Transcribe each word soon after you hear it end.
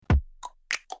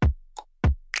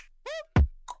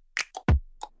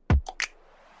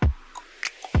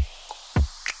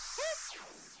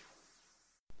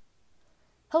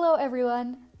Hello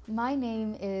everyone, my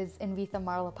name is Invitha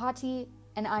Marlapati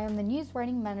and I am the news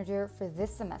writing manager for this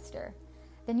semester.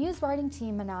 The news writing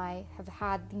team and I have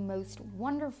had the most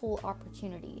wonderful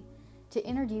opportunity to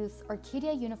introduce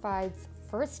Arcadia Unified's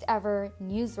first ever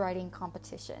news writing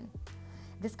competition.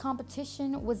 This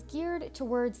competition was geared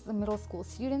towards the middle school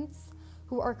students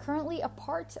who are currently a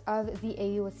part of the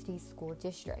AUSD school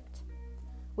district.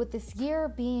 With this year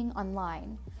being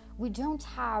online, we don't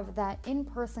have that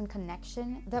in-person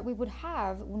connection that we would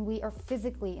have when we are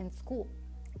physically in school.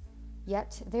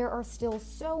 Yet, there are still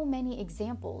so many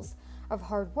examples of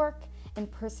hard work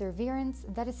and perseverance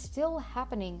that is still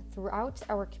happening throughout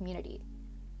our community.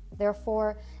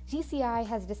 Therefore, GCI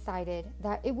has decided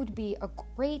that it would be a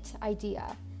great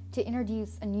idea to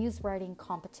introduce a news writing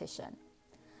competition.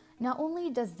 Not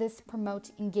only does this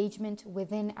promote engagement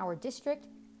within our district,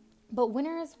 but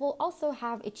winners will also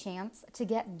have a chance to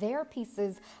get their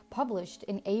pieces published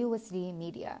in AUSD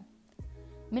media.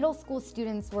 Middle school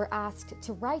students were asked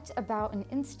to write about an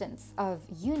instance of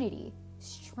unity,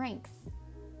 strength,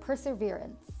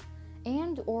 perseverance,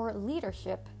 and/or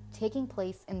leadership taking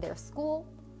place in their school,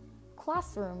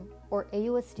 classroom, or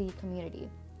AUSD community.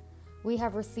 We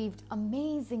have received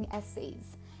amazing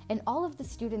essays, and all of the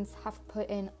students have put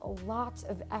in a lot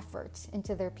of effort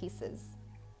into their pieces.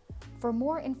 For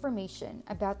more information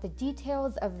about the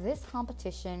details of this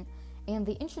competition and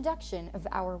the introduction of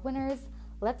our winners,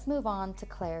 let's move on to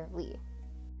Claire Lee.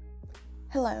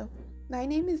 Hello, my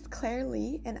name is Claire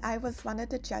Lee and I was one of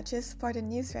the judges for the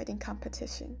news writing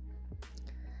competition.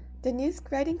 The news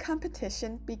writing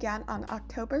competition began on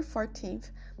October 14th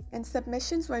and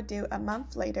submissions were due a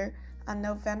month later on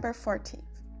November 14th.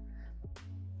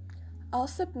 All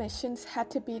submissions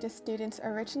had to be the students'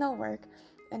 original work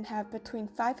and have between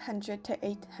 500 to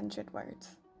 800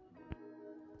 words.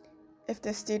 If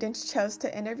the students chose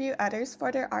to interview others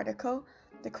for their article,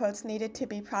 the quotes needed to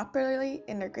be properly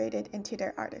integrated into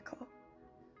their article.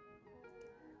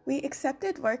 We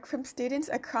accepted work from students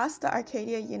across the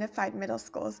Arcadia Unified Middle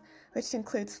Schools, which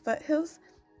includes Foothills,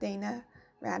 Dana,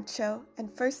 Rancho,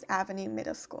 and First Avenue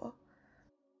Middle School.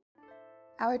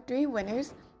 Our three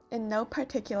winners, in no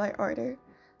particular order,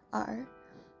 are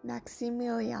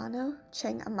Maximiliano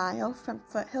Cheng Amayo from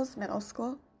Foothills Middle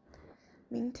School,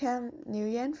 Mingtian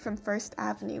Nguyen from First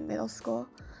Avenue Middle School,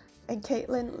 and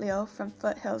Caitlin Liu from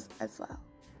Foothills as well.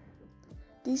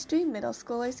 These three middle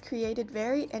schoolers created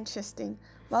very interesting,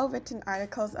 well-written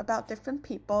articles about different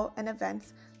people and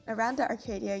events around the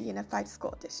Arcadia Unified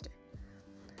School District.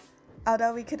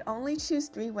 Although we could only choose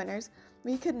three winners,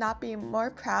 we could not be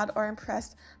more proud or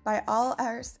impressed by all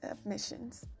our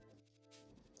submissions.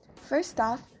 First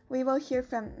off, we will hear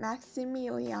from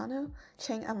Maximiliano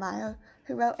Cheng Amayo,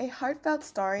 who wrote a heartfelt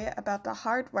story about the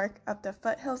hard work of the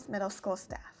Foothills Middle School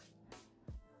staff.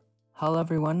 Hello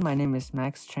everyone, my name is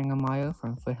Max Cheng Amayo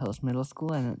from Foothills Middle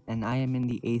School and I am in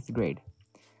the 8th grade.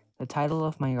 The title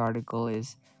of my article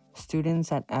is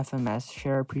Students at FMS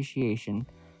Share Appreciation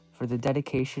for the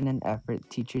Dedication and Effort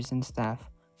Teachers and Staff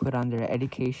Put on Their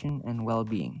Education and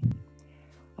Well-Being.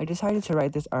 I decided to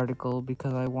write this article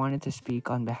because I wanted to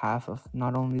speak on behalf of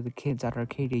not only the kids at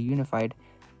Arcadia Unified,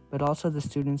 but also the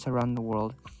students around the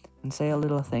world, and say a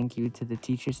little thank you to the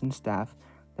teachers and staff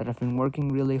that have been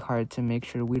working really hard to make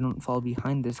sure we don't fall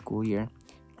behind this school year,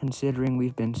 considering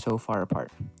we've been so far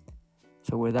apart.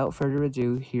 So without further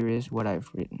ado, here is what I've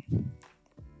written.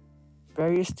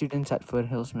 Various students at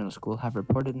Foothills Middle School have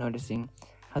reported noticing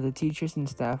how the teachers and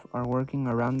staff are working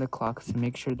around the clock to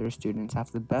make sure their students have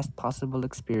the best possible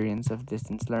experience of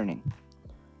distance learning.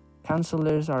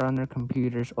 Counselors are on their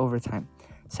computers overtime,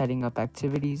 setting up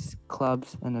activities,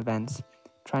 clubs, and events,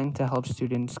 trying to help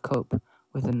students cope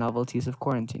with the novelties of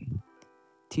quarantine.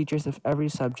 Teachers of every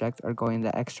subject are going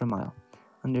the extra mile,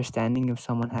 understanding if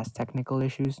someone has technical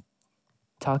issues,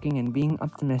 talking and being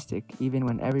optimistic even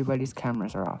when everybody's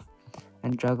cameras are off,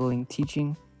 and juggling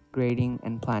teaching, grading,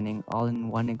 and planning all in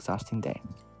one exhausting day.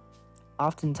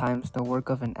 Oftentimes, the work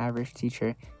of an average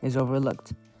teacher is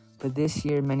overlooked, but this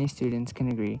year many students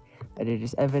can agree that it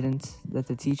is evidence that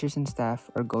the teachers and staff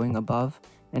are going above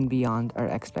and beyond our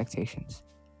expectations.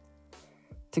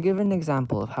 To give an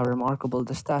example of how remarkable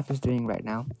the staff is doing right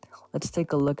now, let's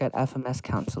take a look at FMS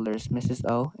counselors Mrs.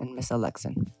 O and Miss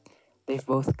Alexan. They've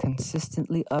both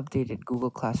consistently updated Google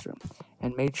Classroom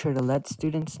and made sure to let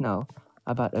students know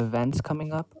about events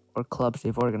coming up or clubs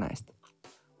they've organized.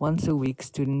 Once a week,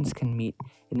 students can meet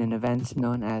in an event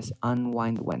known as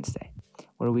Unwind Wednesday,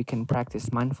 where we can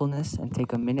practice mindfulness and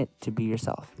take a minute to be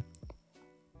yourself.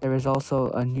 There is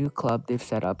also a new club they've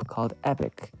set up called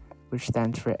EPIC, which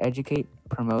stands for Educate,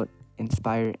 Promote,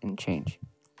 Inspire, and Change.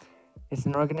 It's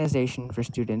an organization for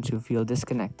students who feel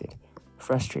disconnected,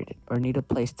 frustrated, or need a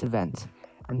place to vent,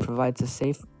 and provides a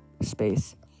safe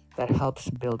space that helps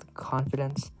build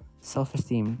confidence,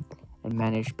 self-esteem, and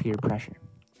manage peer pressure.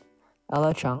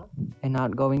 Ella Chung, an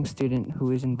outgoing student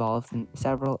who is involved in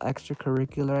several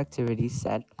extracurricular activities,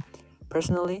 said,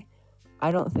 "Personally,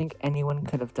 I don't think anyone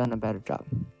could have done a better job.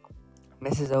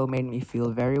 Mrs. O made me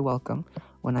feel very welcome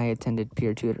when I attended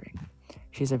peer tutoring.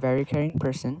 She's a very caring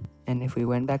person, and if we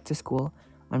went back to school,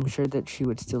 I'm sure that she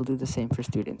would still do the same for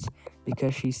students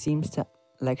because she seems to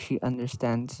like she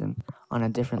understands them on a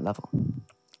different level."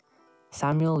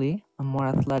 Samuel Lee, a more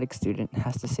athletic student,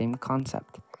 has the same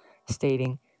concept,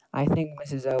 stating, "I think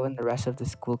Mrs. O and the rest of the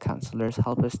school counselors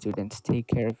help us students take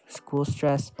care of school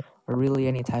stress or really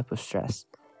any type of stress.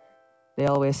 They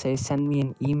always say, 'Send me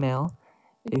an email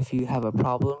if you have a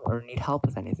problem or need help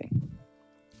with anything.'"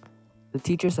 The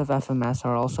teachers of FMS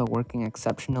are also working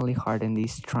exceptionally hard in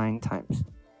these trying times.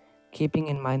 Keeping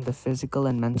in mind the physical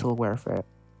and mental welfare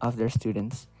of their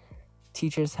students,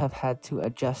 teachers have had to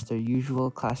adjust their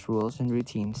usual class rules and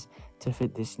routines to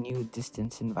fit this new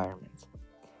distance environment.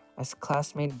 As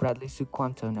classmate Bradley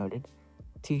Suquanto noted,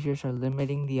 teachers are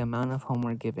limiting the amount of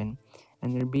homework given,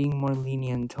 and they're being more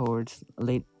lenient towards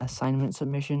late assignment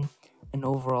submission and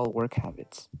overall work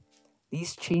habits.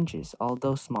 These changes,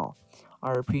 although small,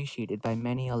 are appreciated by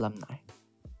many alumni.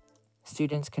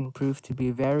 Students can prove to be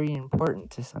very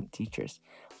important to some teachers,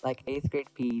 like 8th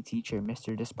grade PE teacher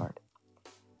Mr. Despard.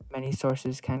 Many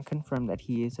sources can confirm that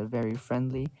he is a very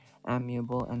friendly,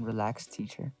 amiable, and relaxed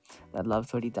teacher that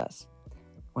loves what he does.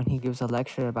 When he gives a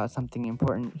lecture about something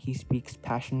important, he speaks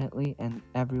passionately and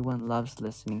everyone loves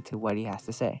listening to what he has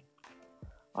to say.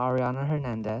 Ariana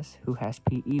Hernandez, who has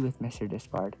PE with Mr.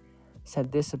 Despard,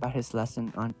 said this about his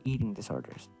lesson on eating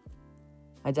disorders.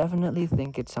 "I definitely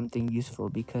think it's something useful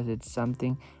because it's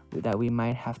something that we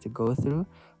might have to go through,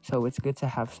 so it's good to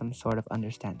have some sort of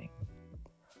understanding."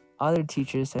 Other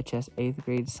teachers such as 8th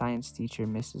grade science teacher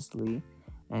Mrs. Lee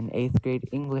and 8th grade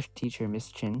English teacher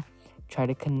Miss Chin try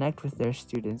to connect with their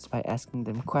students by asking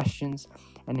them questions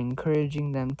and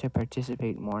encouraging them to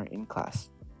participate more in class.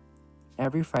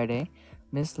 Every Friday,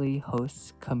 Miss Lee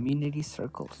hosts community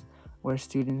circles where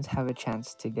students have a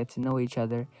chance to get to know each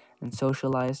other and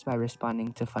socialize by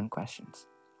responding to fun questions.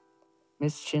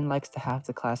 Miss Chin likes to have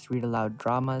the class read aloud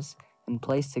dramas and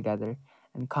plays together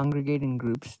and congregate in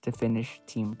groups to finish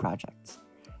team projects.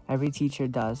 Every teacher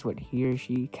does what he or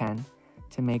she can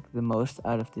to make the most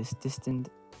out of this distant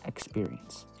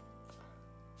experience.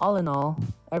 All in all,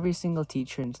 every single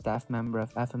teacher and staff member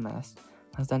of FMS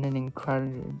has done an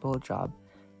incredible job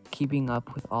keeping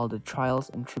up with all the trials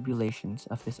and tribulations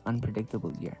of this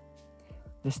unpredictable year.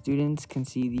 The students can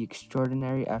see the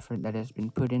extraordinary effort that has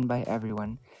been put in by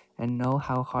everyone and know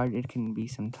how hard it can be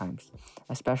sometimes,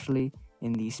 especially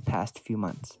in these past few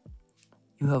months.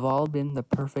 You have all been the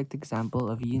perfect example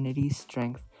of unity,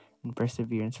 strength, and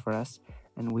perseverance for us,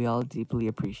 and we all deeply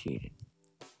appreciate it.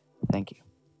 Thank you.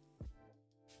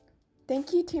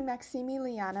 Thank you to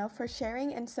Maximiliano for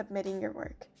sharing and submitting your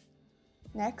work.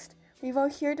 Next, we will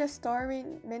hear the story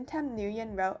Mintam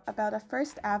Nguyen wrote about a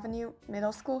First Avenue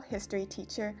Middle School history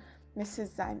teacher,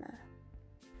 Mrs. Zyma.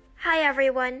 Hi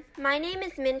everyone, my name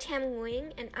is Mintam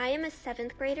Nguyen and I am a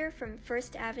 7th grader from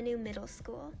First Avenue Middle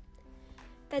School.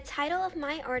 The title of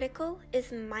my article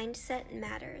is Mindset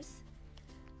Matters.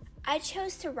 I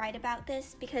chose to write about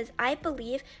this because I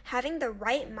believe having the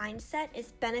right mindset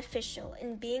is beneficial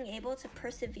in being able to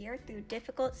persevere through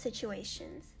difficult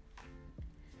situations.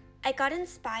 I got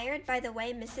inspired by the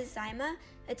way Mrs. Zyma,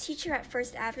 a teacher at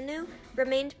First Avenue,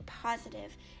 remained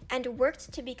positive and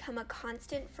worked to become a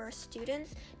constant for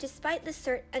students despite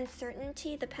the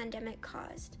uncertainty the pandemic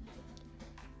caused.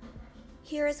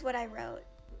 Here is what I wrote.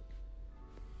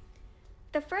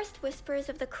 The first whispers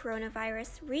of the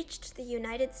coronavirus reached the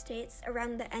United States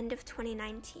around the end of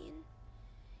 2019.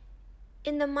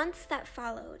 In the months that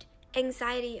followed,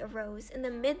 anxiety arose in the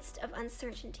midst of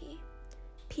uncertainty.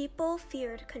 People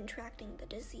feared contracting the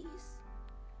disease.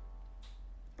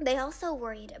 They also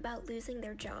worried about losing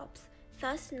their jobs,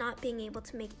 thus not being able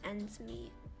to make ends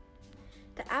meet.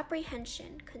 The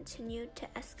apprehension continued to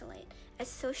escalate as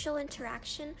social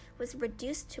interaction was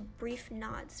reduced to brief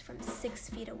nods from 6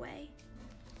 feet away.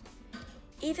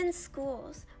 Even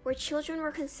schools, where children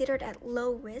were considered at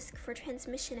low risk for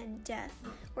transmission and death,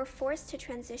 were forced to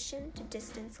transition to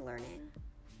distance learning.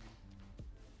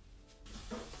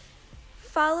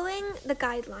 Following the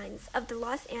guidelines of the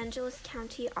Los Angeles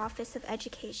County Office of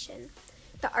Education,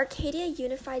 the Arcadia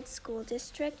Unified School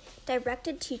District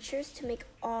directed teachers to make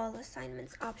all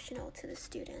assignments optional to the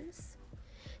students.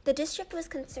 the district was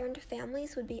concerned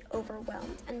families would be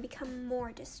overwhelmed and become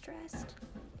more distressed.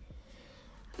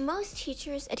 Most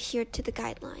teachers adhered to the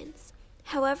guidelines.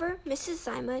 However, Mrs.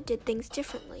 Zyma did things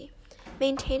differently,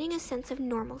 maintaining a sense of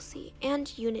normalcy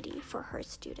and unity for her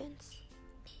students.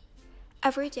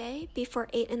 Every day, before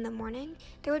 8 in the morning,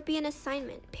 there would be an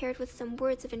assignment paired with some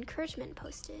words of encouragement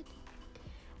posted.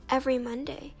 Every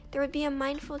Monday, there would be a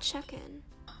mindful check-in.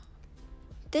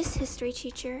 This history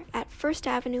teacher at First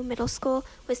Avenue Middle School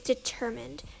was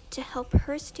determined to help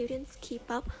her students keep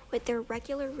up with their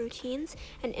regular routines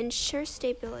and ensure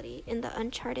stability in the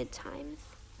uncharted times.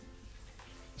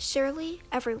 Surely,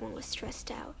 everyone was stressed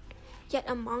out. Yet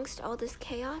amongst all this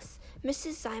chaos,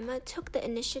 Mrs. Zyma took the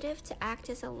initiative to act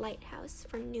as a lighthouse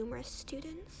for numerous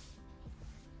students.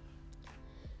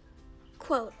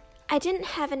 Quote, "I didn't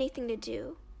have anything to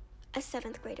do," a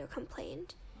 7th grader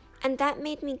complained, "and that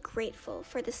made me grateful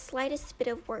for the slightest bit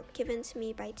of work given to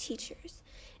me by teachers,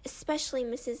 especially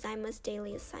Mrs. Zyma's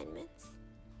daily assignments."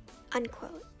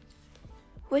 Unquote.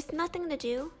 With nothing to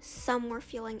do, some were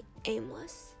feeling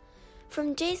aimless.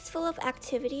 From days full of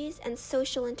activities and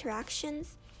social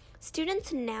interactions,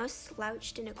 students now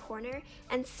slouched in a corner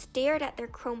and stared at their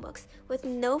Chromebooks with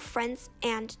no friends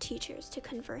and teachers to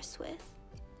converse with.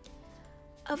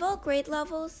 Of all grade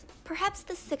levels, perhaps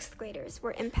the 6th graders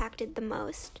were impacted the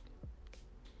most.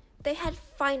 They had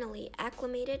finally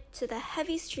acclimated to the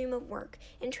heavy stream of work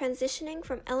in transitioning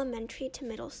from elementary to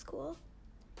middle school.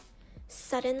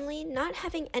 Suddenly, not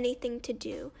having anything to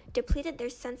do depleted their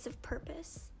sense of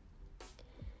purpose.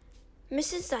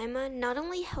 Mrs. Zyma not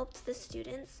only helped the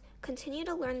students continue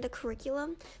to learn the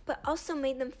curriculum, but also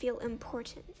made them feel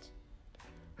important.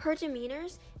 Her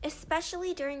demeanors,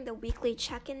 especially during the weekly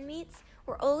check-in meets,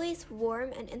 were always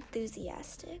warm and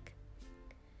enthusiastic.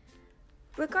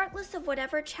 Regardless of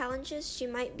whatever challenges she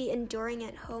might be enduring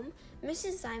at home,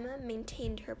 Mrs. Zyma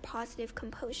maintained her positive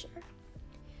composure.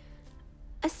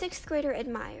 A 6th grader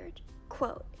admired,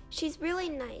 quote, "She's really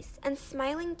nice and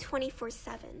smiling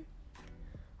 24/7.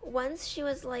 Once she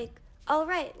was like, 'All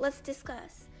right, let's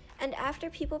discuss,' and after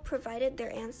people provided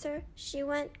their answer, she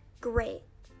went, 'Great,'"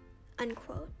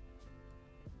 unquote.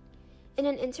 In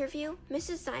an interview,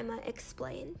 Mrs. Zyma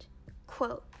explained,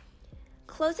 quote,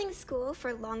 "Closing school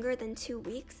for longer than 2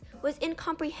 weeks was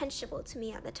incomprehensible to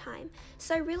me at the time,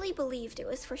 so I really believed it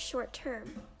was for short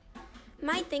term.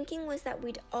 My thinking was that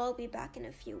we'd all be back in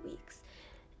a few weeks,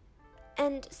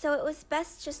 and so it was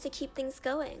best just to keep things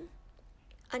going,"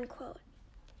 unquote.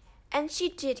 And she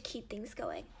did keep things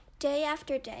going, day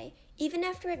after day, even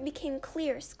after it became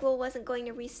clear school wasn't going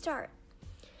to restart.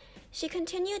 She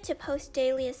continued to post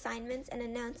daily assignments and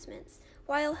announcements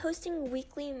while hosting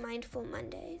weekly Mindful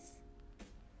Mondays.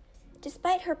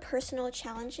 Despite her personal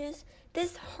challenges,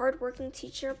 this hardworking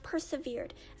teacher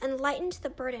persevered and lightened the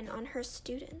burden on her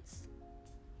students.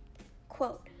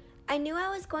 Quote, "I knew I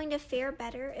was going to fare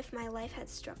better if my life had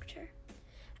structure.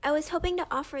 I was hoping to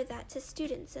offer that to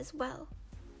students as well,"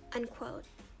 unquote.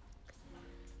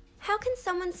 How can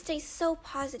someone stay so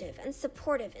positive and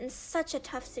supportive in such a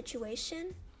tough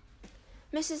situation?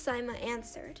 Mrs. Zyma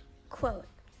answered, quote,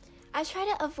 "I try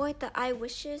to avoid the I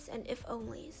wishes and if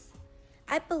onlys.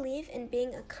 I believe in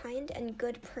being a kind and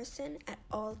good person at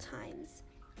all times,"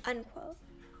 unquote.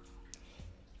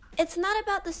 It's not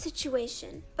about the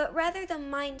situation, but rather the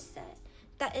mindset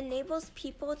that enables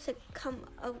people to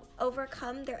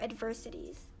overcome their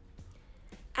adversities.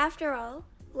 After all,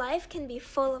 life can be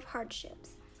full of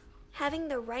hardships. Having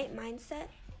the right mindset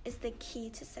is the key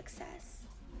to success.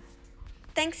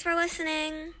 Thanks for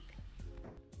listening.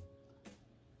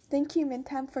 Thank you,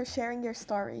 Mintam, for sharing your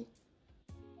story.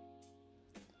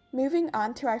 Moving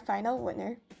on to our final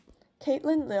winner,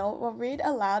 Caitlin Lill will read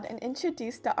aloud and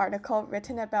introduce the article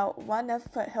written about one of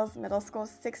Foothills Middle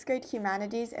School's 6th grade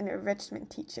humanities and enrichment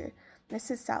teacher,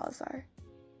 Mrs. Salazar.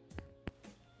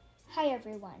 Hi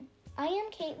everyone, I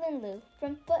am Caitlin Liu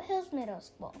from Foothills Middle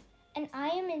School, and I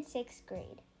am in 6th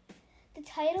grade. The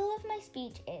title of my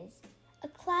speech is A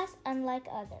Class Unlike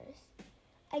Others.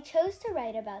 I chose to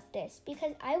write about this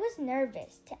because I was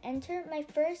nervous to enter my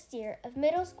first year of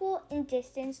middle school in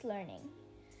distance learning.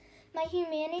 My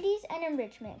humanities and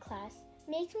enrichment class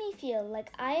makes me feel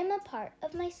like I am a part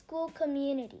of my school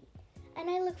community, and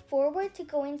I look forward to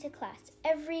going to class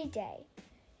every day.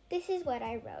 This is what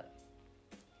I wrote.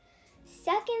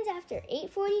 Seconds after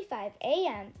 8:45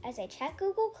 a.m., as I check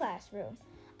Google Classroom,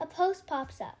 a post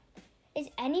pops up. Is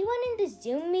anyone in the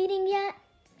Zoom meeting yet?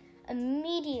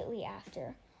 Immediately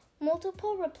after,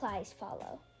 multiple replies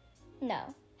follow.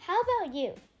 No. How about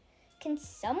you? Can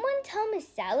someone tell Miss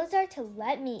Salazar to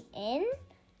let me in?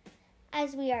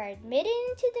 As we are admitted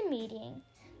into the meeting,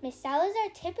 Miss Salazar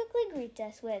typically greets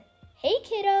us with, "Hey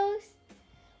kiddos!"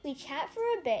 We chat for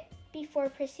a bit before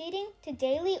proceeding to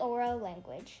daily oral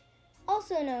language,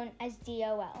 also known as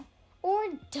DOL, or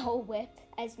Dole Whip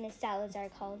as Miss Salazar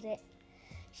calls it.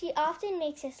 She often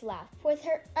makes us laugh with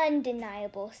her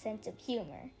undeniable sense of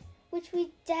humor, which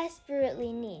we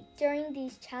desperately need during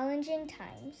these challenging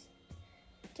times.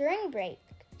 During break,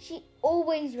 she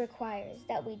always requires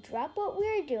that we drop what we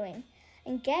are doing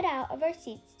and get out of our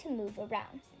seats to move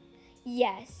around.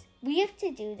 Yes, we have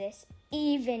to do this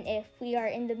even if we are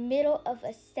in the middle of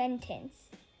a sentence.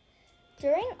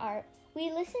 During art, we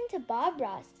listen to Bob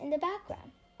Ross in the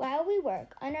background while we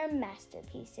work on our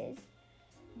masterpieces.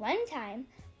 One time,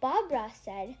 Bob Ross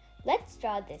said, "Let's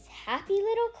draw this happy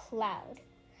little cloud."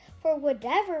 For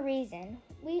whatever reason,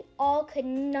 we all could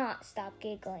not stop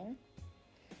giggling.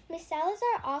 Miss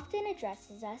Salazar often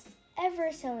addresses us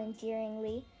ever so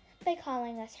endearingly by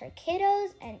calling us her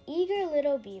kiddos and eager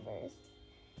little beavers.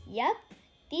 Yep,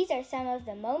 these are some of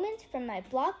the moments from my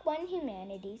Block 1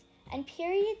 Humanities and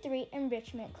Period 3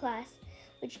 Enrichment class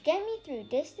which get me through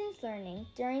distance learning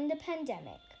during the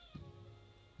pandemic.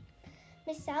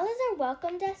 Miss Salazar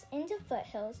welcomed us into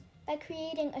Foothills by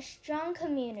creating a strong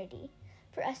community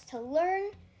for us to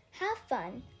learn, have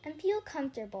fun, and feel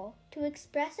comfortable to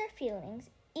express our feelings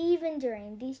even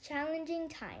during these challenging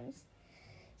times.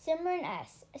 Simran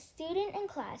S., a student in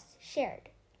class, shared,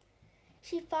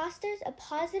 "She fosters a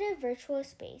positive virtual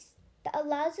space that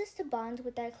allows us to bond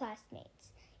with our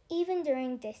classmates, even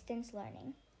during distance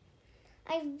learning."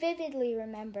 I vividly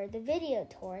remember the video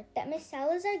tour that Miss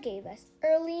Salazar gave us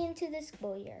early into the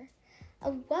school year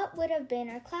of what would have been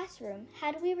our classroom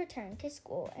had we returned to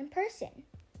school in person.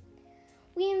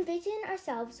 We envision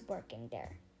ourselves working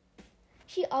there.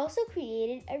 She also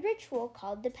created a ritual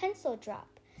called the pencil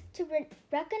drop to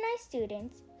recognize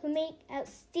students who make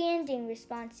outstanding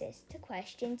responses to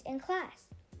questions in class.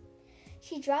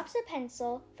 She drops a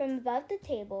pencil from above the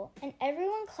table and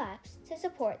everyone claps to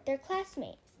support their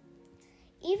classmate.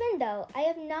 Even though I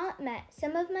have not met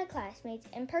some of my classmates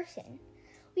in person,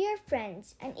 we are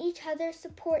friends and each other's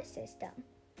support system.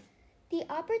 The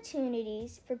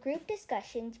opportunities for group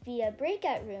discussions via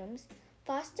breakout rooms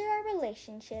foster our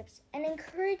relationships and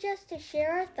encourage us to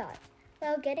share our thoughts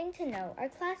while getting to know our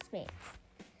classmates.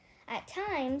 At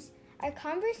times, our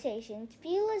conversations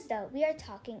feel as though we are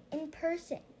talking in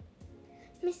person.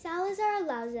 Miss Salazar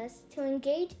allows us to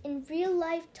engage in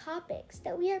real-life topics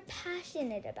that we are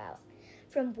passionate about,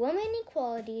 from women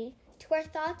equality to our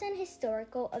thoughts on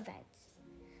historical events.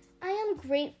 I am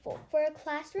grateful for a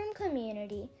classroom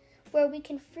community where we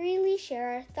can freely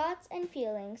share our thoughts and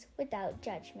feelings without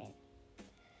judgment.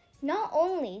 Not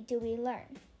only do we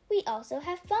learn, we also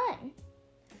have fun.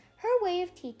 Her way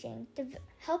of teaching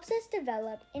helps us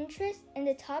develop interest in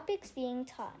the topics being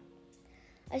taught.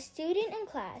 A student in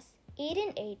class,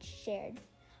 Aiden H., shared,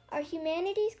 "Our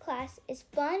humanities class is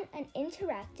fun and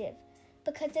interactive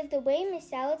because of the way Miss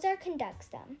Salazar conducts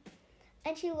them,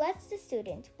 and she lets the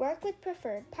students work with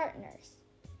preferred partners.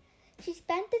 She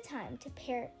spent the time to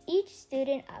pair each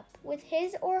student up with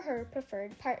his or her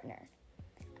preferred partner,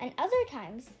 and other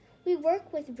times we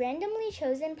work with randomly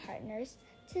chosen partners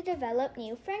to develop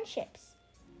new friendships.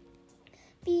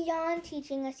 Beyond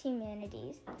teaching us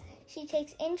humanities, she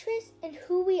takes interest in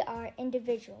who we are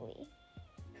individually.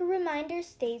 Her reminder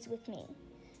stays with me.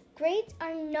 Grades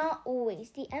are not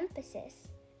always the emphasis,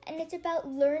 and it's about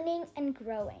learning and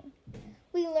growing.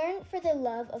 We learn for the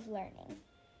love of learning.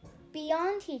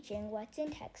 Beyond teaching what's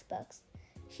in textbooks,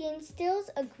 she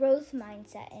instills a growth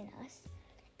mindset in us.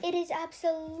 It is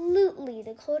absolutely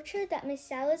the culture that Miss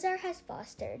Salazar has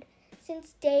fostered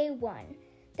since day one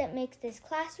that makes this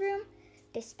classroom,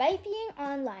 despite being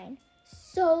online,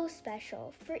 so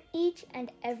special for each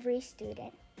and every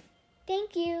student.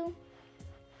 Thank you.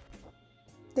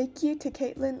 Thank you to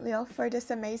Caitlin Leal for this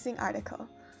amazing article.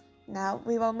 Now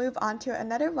we will move on to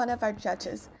another one of our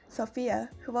judges, Sophia,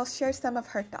 who will share some of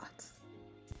her thoughts.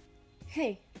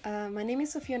 Hey, my name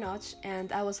is Sophia Notch,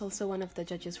 and I was also one of the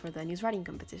judges for the news writing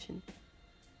competition.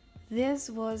 This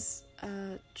was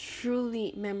a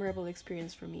truly memorable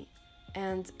experience for me,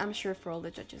 and I'm sure for all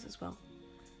the judges as well.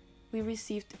 We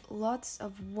received lots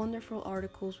of wonderful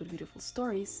articles with beautiful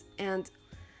stories, and,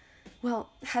 well,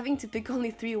 having to pick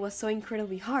only 3 was so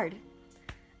incredibly hard.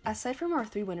 Aside from our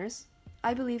 3 winners,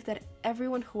 I believe that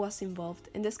everyone who was involved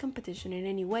in this competition in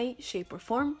any way, shape, or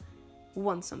form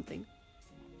won something.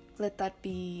 Let that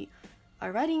be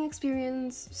a writing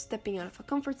experience, stepping out of a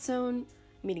comfort zone,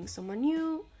 meeting someone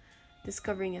new,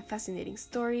 discovering a fascinating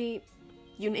story,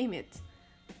 you name it.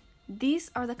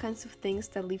 These are the kinds of things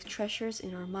that leave treasures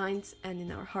in our minds and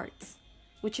in our hearts.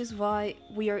 which is why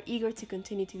we are eager to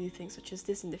continue to do things such as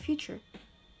this in the future,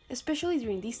 especially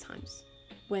during these times,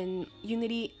 when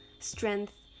unity,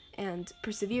 strength, and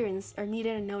perseverance are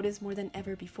needed and noticed more than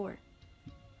ever before.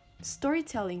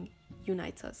 Storytelling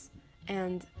unites us,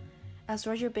 and as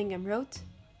Roger Bingham wrote,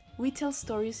 we tell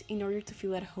stories in order to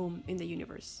feel at home in the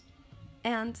universe.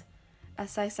 And,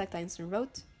 as Isaac Einstein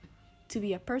wrote, to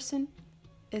be a person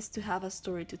is to have a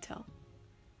story to tell.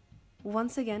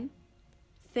 Once again,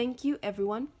 thank you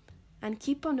everyone, and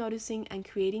keep on noticing and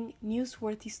creating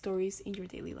newsworthy stories in your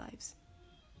daily lives.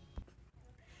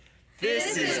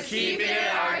 This is Keeping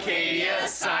It Arcadia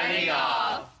signing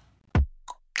off.